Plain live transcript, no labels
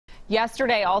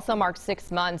Yesterday also marked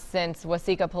 6 months since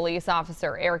WCCO police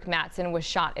officer Eric Matson was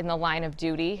shot in the line of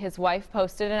duty. His wife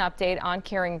posted an update on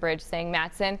Caringbridge saying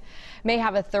Matson may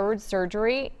have a third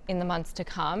surgery in the months to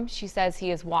come. She says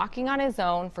he is walking on his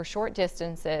own for short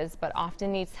distances, but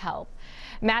often needs help.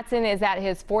 Matson is at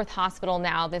his fourth hospital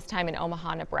now, this time in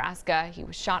Omaha, Nebraska. He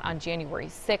was shot on January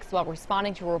 6th while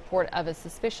responding to a report of a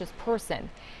suspicious person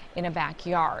in a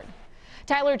backyard.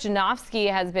 Tyler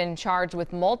Janofsky has been charged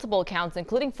with multiple counts,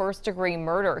 including first-degree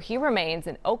murder. He remains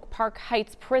in Oak Park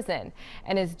Heights Prison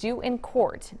and is due in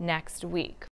court next week.